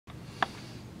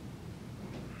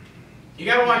You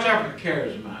got to watch out for the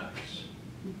charismatics.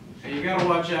 And you got to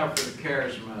watch out for the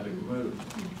charismatic movement.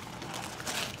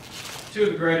 Two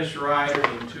of the greatest writers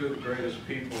and two of the greatest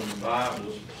people in the Bible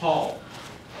was Paul.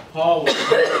 Paul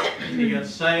he got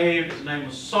saved. His name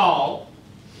was Saul.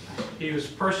 He was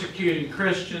persecuting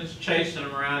Christians, chasing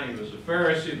them around. He was a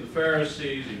Pharisee of the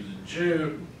Pharisees. He was a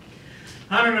Jew.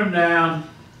 Hunted them down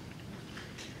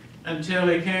until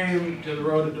he came to the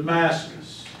road to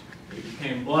Damascus. He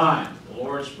became blind. The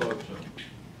Lord spoke to him.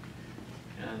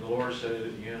 And the Lord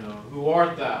said, you know, who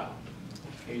art thou?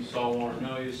 He saw one to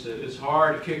know. He said, it's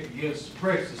hard to kick against the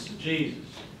pricks. It's Jesus.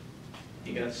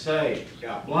 He got saved,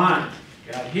 got blind,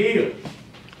 got healed.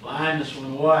 Blindness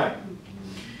went away.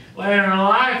 Later in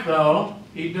life, though,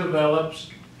 he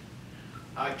develops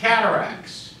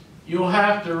cataracts. You'll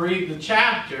have to read the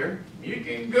chapter. You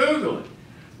can Google it.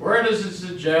 Where does it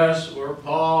suggest where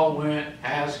Paul went,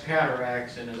 has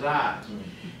cataracts in his eyes?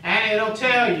 And it'll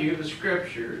tell you the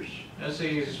scriptures. That's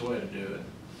the easiest way to do it.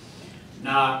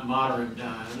 Not modern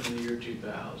times in the year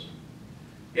 2000.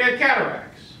 He had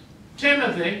cataracts.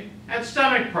 Timothy had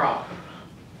stomach problems.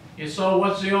 And so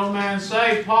what's the old man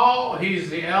say? Paul,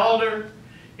 he's the elder.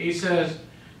 He says,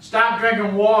 stop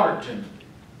drinking water, Timothy.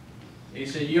 He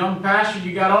said, young pastor,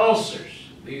 you got ulcers.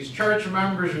 These church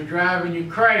members are driving you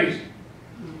crazy.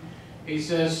 He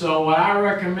says, so what I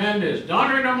recommend is don't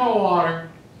drink no more water.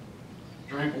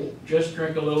 Just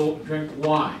drink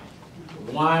wine.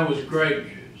 The wine was grape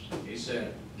juice. He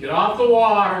said, get off the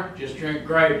water, just drink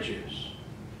grape juice.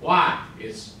 Why?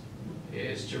 It's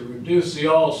to reduce the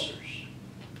ulcers.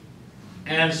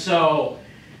 And so,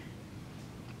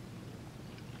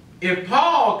 if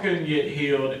Paul couldn't get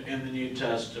healed in the New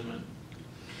Testament,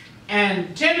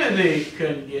 and Timothy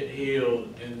couldn't get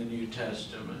healed in the New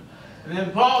Testament, and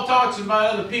then Paul talks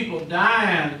about other people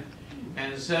dying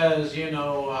and says, you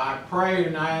know, I prayed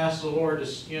and I asked the Lord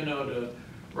to, you know, to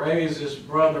raise this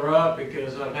brother up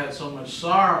because I've had so much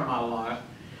sorrow in my life.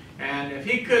 And if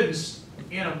he couldn't,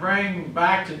 you know, bring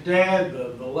back to dead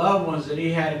the loved ones that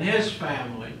he had in his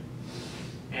family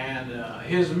and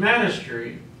his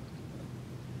ministry,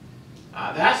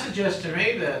 that suggests to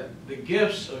me that the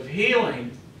gifts of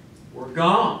healing were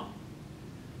gone.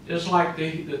 Just like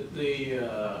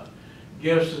the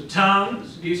gifts of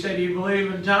tongues. You said you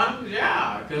believe in tongues?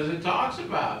 Yeah, because it talks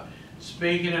about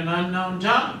speaking in unknown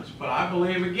tongues. But I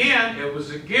believe, again, it was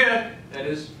a gift that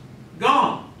is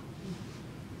gone.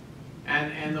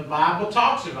 And the Bible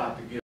talks about the gift.